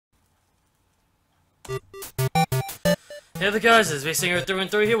Hey there guys, it's Singer through and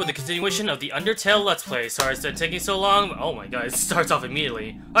through here with the continuation of the Undertale Let's Play. Sorry it's taking so long. Oh my god, it starts off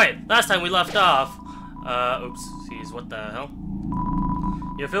immediately. Alright, last time we left off. Oops, geez, what the hell?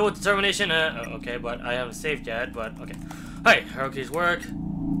 You're filled with determination, okay, but I haven't saved yet, but okay. Alright, Haruki's work.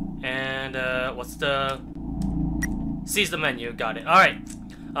 And, what's the... Seize the menu, got it. Alright,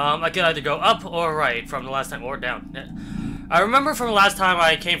 I can either go up or right from the last time, or down. I remember from the last time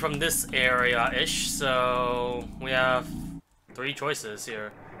I came from this area-ish, so we have 3 choices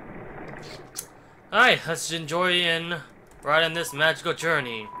here. Alright, let's enjoy and ride on this magical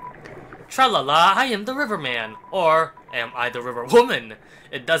journey. Tra-la-la, I am the Riverman. Or, am I the River Woman?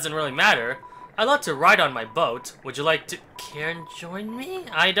 It doesn't really matter. I love to ride on my boat. Would you like to care and join me?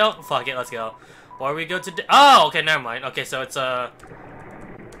 I don't. Fuck it, let's go. Where we go today? Oh, okay, never mind. Okay, so it's a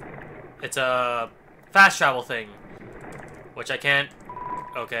fast travel thing. Which I can't...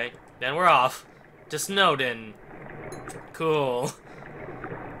 Okay, then we're off. To Snowden. Cool.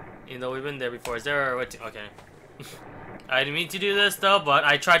 Even though we've been there before. Is there a... Okay. I didn't mean to do this, though, but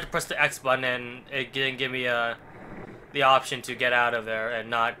I tried to press the X button and it didn't give me the option to get out of there and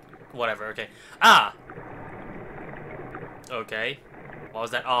not... Whatever, okay. Ah! Okay. What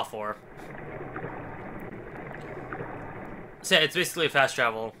was that "ah" for? So yeah, it's basically a fast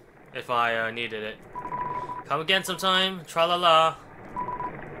travel, if I needed it. Come again sometime, tra-la-la.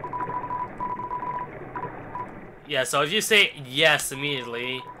 Yeah, so if you say yes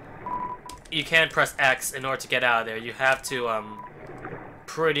immediately, you can't press X in order to get out of there. You have to,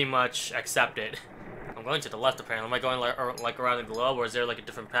 pretty much accept it. I'm going to the left, apparently. Am I going, like around the globe, or is there, like, a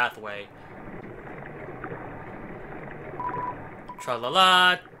different pathway?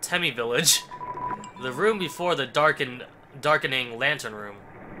 Tra-la-la, Temi Village. The room before the darkening lantern room.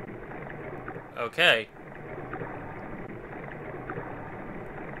 Okay.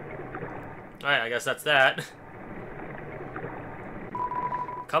 Alright, I guess that's that.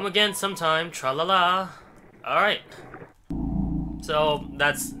 Come again sometime, tra-la-la. Alright. So,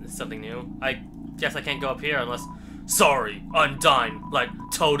 that's something new. I guess I can't go up here unless... Sorry, Undyne, like,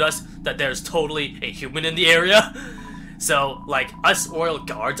 told us that there's totally a human in the area. So, like, us royal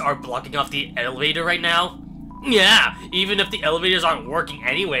guards are blocking off the elevator right now. Yeah, even if the elevators aren't working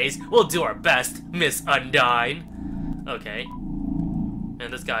anyways, we'll do our best, Miss Undyne. Okay.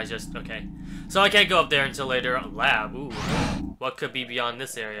 And this guy's just... Okay. So I can't go up there until later. Lab, ooh. What could be beyond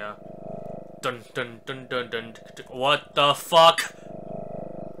this area? Dun dun dun dun dun. What the fuck?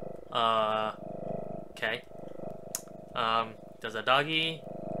 Okay. Does that doggy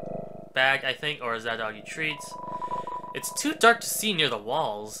bag, I think, or is that doggy treats? It's too dark to see near the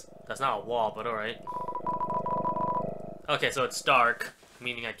walls. That's not a wall, but alright. Okay, so it's dark,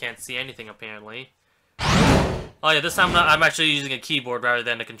 meaning I can't see anything apparently. Oh yeah, this time I'm actually using a keyboard rather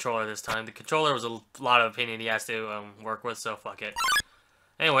than a controller this time. The controller was a lot of pain in the ass to work with, so fuck it.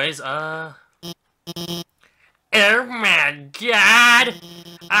 Anyways, Oh my god!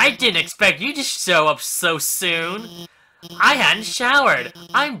 I didn't expect you to show up so soon! I hadn't showered!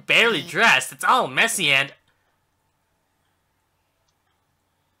 I'm barely dressed, it's all messy and...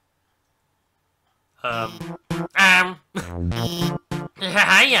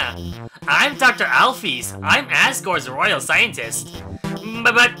 Hiya! I'm Dr. Alphys. I'm Asgore's royal scientist.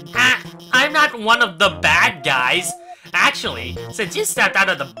 But I'm not one of the bad guys. Actually, since you stepped out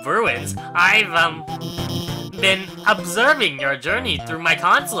of the ruins, I've, been observing your journey through my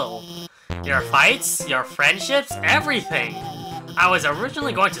console. Your fights, your friendships, everything. I was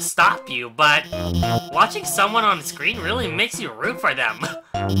originally going to stop you, but watching someone on the screen really makes you root for them.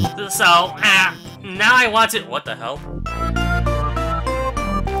 So, now I want to... What the hell?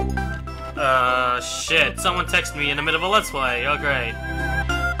 Shit. Someone texted me in the middle of a Let's Play. Oh, great.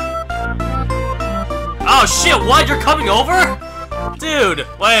 Oh, shit, what? You're coming over? Dude,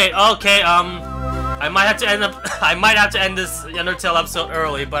 wait, okay, I might have to end this Undertale episode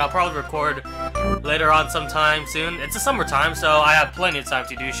early, but I'll probably record later on sometime soon. It's the summertime, so I have plenty of time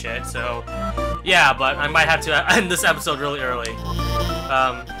to do shit, so... Yeah, but I might have to end this episode really early.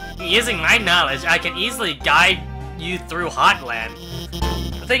 Using my knowledge, I can easily guide you through Hotland.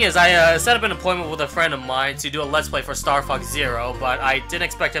 The thing is, I set up an appointment with a friend of mine to do a Let's Play for Star Fox Zero, but I didn't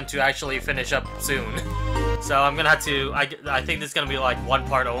expect him to actually finish up soon. So I'm gonna have to... I think this is gonna be like one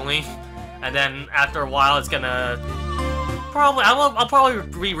part only. And then after a while, it's gonna... I'll probably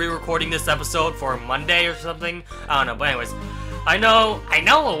be re-recording this episode for Monday or something. I don't know, but anyways. I know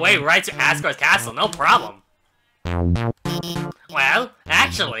a way right to Asgore's castle, no problem. Well,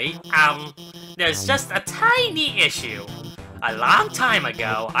 actually, there's just a tiny issue. A long time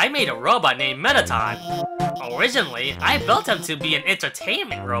ago, I made a robot named Metaton. Originally, I built him to be an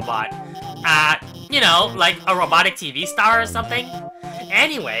entertainment robot, You know, like a robotic TV star or something.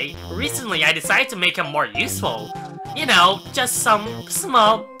 Anyway, recently I decided to make him more useful. You know, just some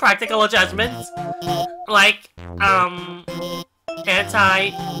small practical adjustments. Like,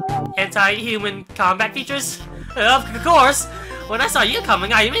 anti-human combat features. Of course, when I saw you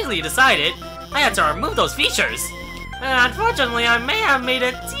coming, I immediately decided I had to remove those features. Unfortunately, I may have made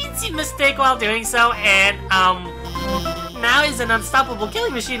a teensy mistake while doing so, and, now he's an unstoppable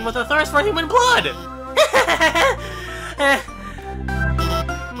killing machine with a thirst for human blood!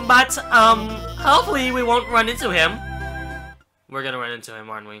 But, hopefully we won't run into him. We're gonna run into him,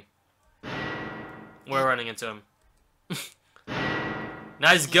 aren't we? We're running into him.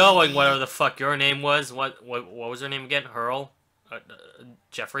 Nice going, whatever the fuck your name was. What was your name again? Hurl?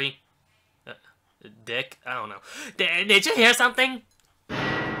 Jeffrey? Dick? I don't know. Did you hear something?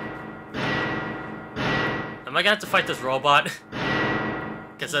 Am I gonna have to fight this robot?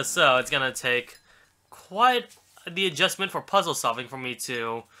 Because if so, it's gonna take quite the adjustment for puzzle solving for me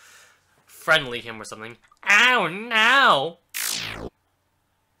to friendly him or something. Ow, no!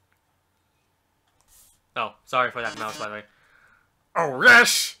 Oh, sorry for that mouse, by the way. Oh,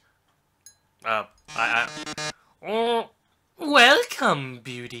 yes! Welcome,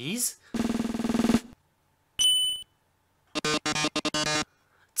 beauties.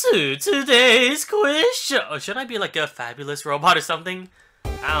 To today's quiz show. Oh, should I be like a fabulous robot or something?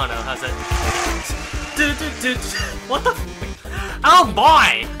 I don't know. How's that? What the? Oh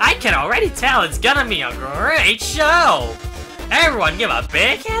boy! I can already tell it's gonna be a great show. Everyone, give a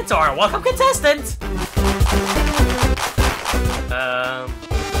big hand to our welcome contestant.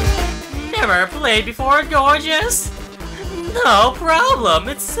 Never played before, gorgeous? No problem.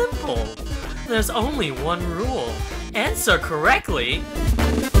 It's simple. There's only one rule. Answer correctly,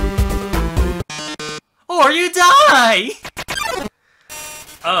 or you die!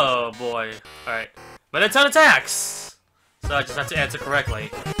 Oh boy. Alright. But it's on attacks! So I just have to answer correctly.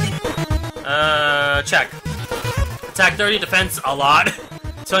 Check. Attack 30, defense a lot.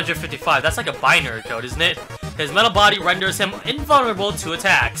 255. That's like a binary code, isn't it? His metal body renders him invulnerable to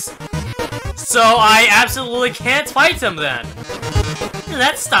attacks. So I absolutely can't fight him then.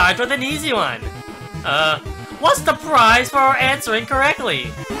 Let's start with an easy one. What's the prize for answering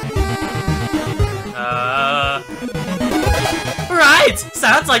correctly? Right!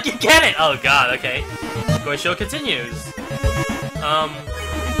 Sounds like you get it! Oh god, okay. Quiz show continues.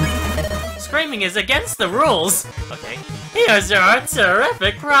 Screaming is against the rules! Okay. Here's your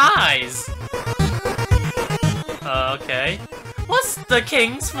terrific prize! Okay. What's the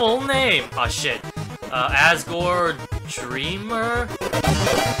king's full name? Oh shit. Asgore Dreamer?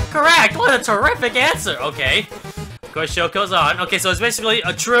 Correct! What a terrific answer! Okay. Quiz show goes on. Okay, so it's basically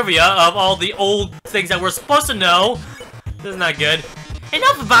a trivia of all the old things that we're supposed to know. This is not good.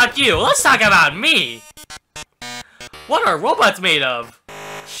 Enough about you, let's talk about me! What are robots made of?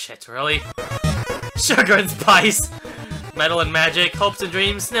 Shit, really? Sugar and spice, metal and magic, hopes and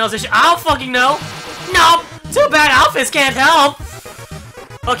dreams, snails and shit. I don't fucking know! Nope! Too bad outfits can't help!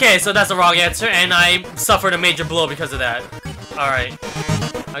 Okay, so that's the wrong answer, and I suffered a major blow because of that. Alright.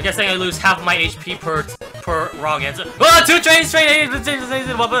 I guess I lose half my HP per wrong answer. Oh, 2 trains straight!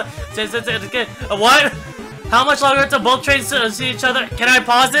 What? How much longer until both trains see each other? Can I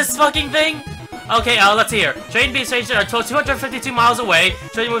pause this fucking thing? Okay, let's hear. Train B station are 252 miles away.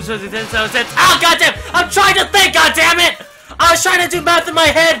 Train moves to the 10. Oh, goddamn! I'm trying to think, goddammit! I was trying to do math in my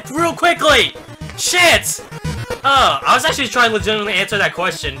head real quickly! Shit! I was actually trying to legitimately answer that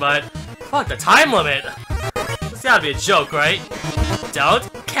question, but... Fuck, the time limit! This gotta be a joke, right?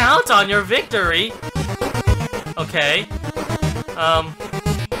 Don't count on your victory! Okay.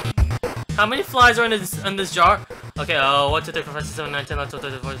 How many flies are in this jar? Okay, 1, 2, 3, 4, 5, 6, 7, 9, 10, 11, 12,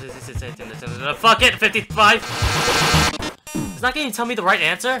 13, 14, 15, 16, 17, 18, fuck it! 55! It's not gonna tell me the right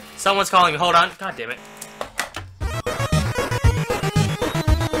answer? Someone's calling me, hold on. God damn it.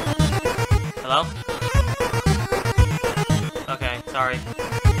 Hello? Okay, sorry.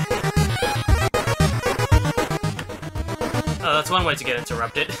 Oh, that's one way to get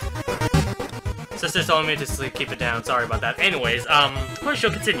interrupted. Sister's telling me to sleep, keep it down. Sorry about that. Anyways, the quiz show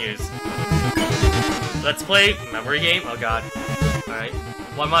continues. Let's play memory game. Oh god. All right.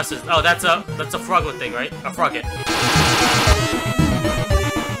 One must. Oh, that's a froglet thing, right? A frogget.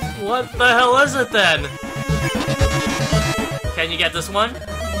 What the hell is it then? Can you get this one?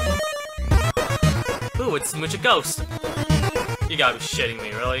 Ooh, it's Mooch a Ghost. You gotta be shitting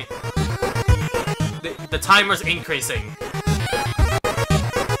me, really? The timer's increasing.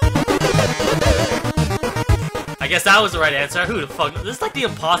 I guess that was the right answer. Who the fuck? This is like the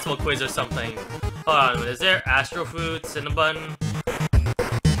impossible quiz or something. Hold on a minute. Is there Astro Food, Cinnabon?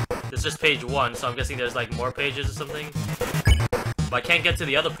 This it's just page 1, so I'm guessing there's like more pages or something. But I can't get to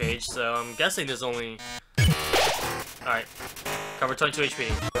the other page, so I'm guessing there's only... Alright. Cover 22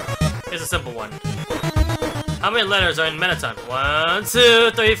 HP. Here's a simple one. How many letters are in Mettaton? 1,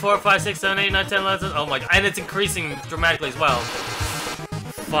 2, 3, 4, 5, 6, 7, 8, 9, 10, 11... Oh my god. And it's increasing dramatically as well.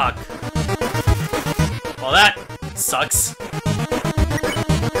 Fuck. Well, that sucks.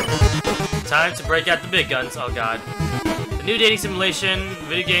 Time to break out the big guns. Oh god. The new dating simulation,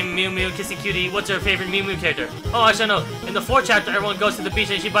 video game, Mew Mew, Kissing Cutie. What's your favorite Mew Mew character? Oh, actually, no. In the 4th chapter, everyone goes to the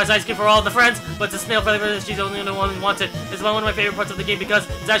beach and she buys ice cream for all of the friends, but it's a snail flavor and she's the only one who wants it. It's one of my favorite parts of the game because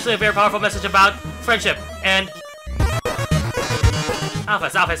it's actually a very powerful message about friendship and...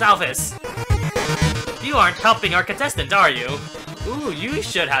 Alphys. You aren't helping our contestant, are you? Ooh, you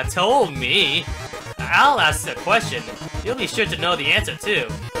should have told me. I'll ask a question. You'll be sure to know the answer, too.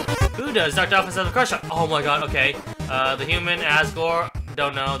 Who does Dr. Alphys have a crush on? Oh my god, okay. The human, Asgore,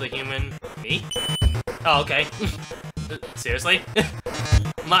 don't know, the human, me? Oh, okay. Seriously?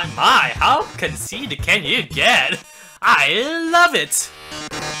 my, how conceited can you get? I love it!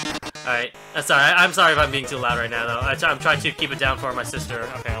 Alright, I'm sorry if I'm being too loud right now, though. I'm trying to keep it down for my sister,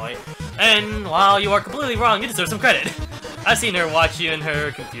 apparently. And while you are completely wrong, you deserve some credit. I've seen her watch you in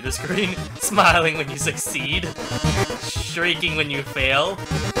her computer screen, smiling when you succeed, shrieking when you fail,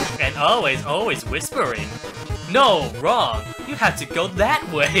 and always whispering. No, wrong. You have to go that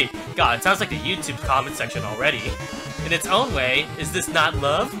way. God, it sounds like the YouTube comment section already. In its own way, is this not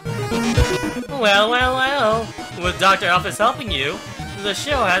love? Well. With Dr. Alphys helping you, the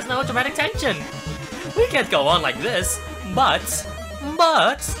show has no dramatic tension. We can't go on like this, but,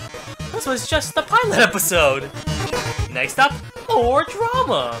 this was just the pilot episode. Next up, more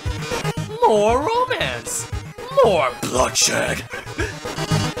drama, more romance, more bloodshed.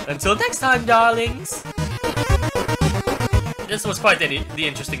 Until next time, darlings. This was quite the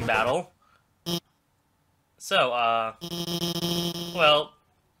interesting battle. So, well,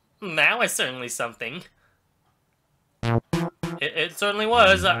 that was certainly something. It certainly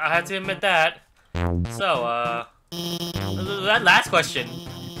was, I have to admit that. So, that last question,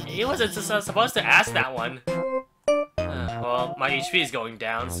 he wasn't supposed to ask that one. Well, my HP is going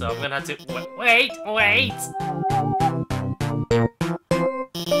down, so I'm gonna have to... Wait!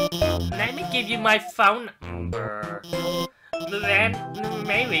 Let me give you my phone number. Then,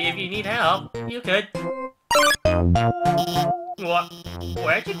 maybe if you need help, you could... What?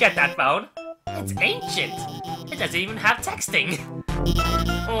 Where'd you get that phone? It's ancient. It doesn't even have texting.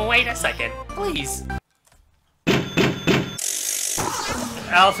 Wait a second, please.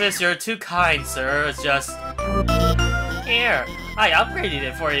 Alphys, you're too kind, sir. It's just... Here, I upgraded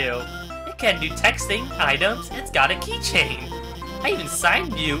it for you. It can do texting, items, it's got a keychain. I even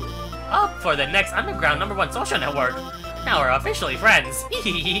signed you up for the next Underground #1 social network. Now we're officially friends.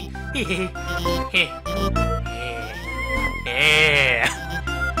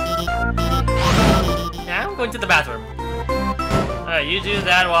 Now I'm going to the bathroom. You do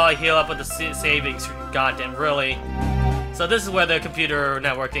that while I heal up with the savings. Goddamn, really. So this is where the computer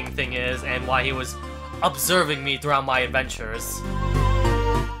networking thing is, and why he was observing me throughout my adventures.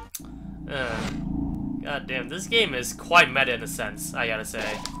 God damn, this game is quite meta in a sense, I gotta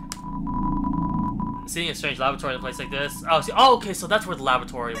say. Seeing a strange laboratory in a place like this. Oh, okay, so that's where the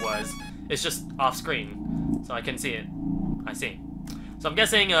laboratory was. It's just off screen, so I can see it. I see. So I'm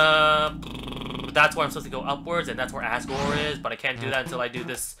guessing, that's where I'm supposed to go upwards, and that's where Asgore is, but I can't do that until I do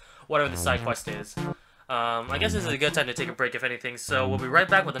this, whatever the side quest is. I guess this is a good time to take a break, if anything, so we'll be right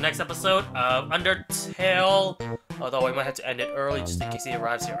back with the next episode of Undertale, although I might have to end it early, just in case he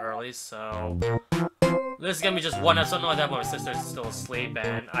arrives here early, so... This is gonna be just one episode, not that my sister's still asleep,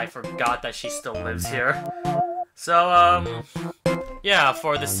 and I forgot that she still lives here. So, yeah,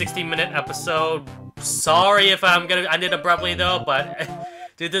 for the 60-minute episode, sorry if I'm gonna end it abruptly, though, but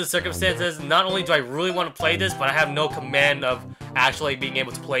due to the circumstances, not only do I really want to play this, but I have no command of actually being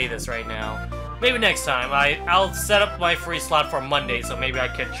able to play this right now. Maybe next time. I'll set up my free slot for Monday, so maybe I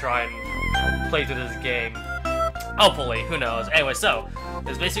could try and play through this game. Hopefully, who knows. Anyway, so,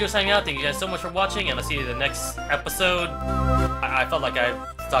 this is basically signing out. Thank you guys so much for watching, and I'll see you in the next episode. I felt like I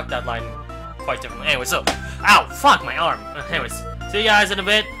talked that line quite differently. Anyway, so, ow, fuck, my arm. Anyways, see you guys in a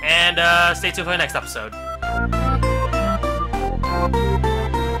bit, and stay tuned for the next episode.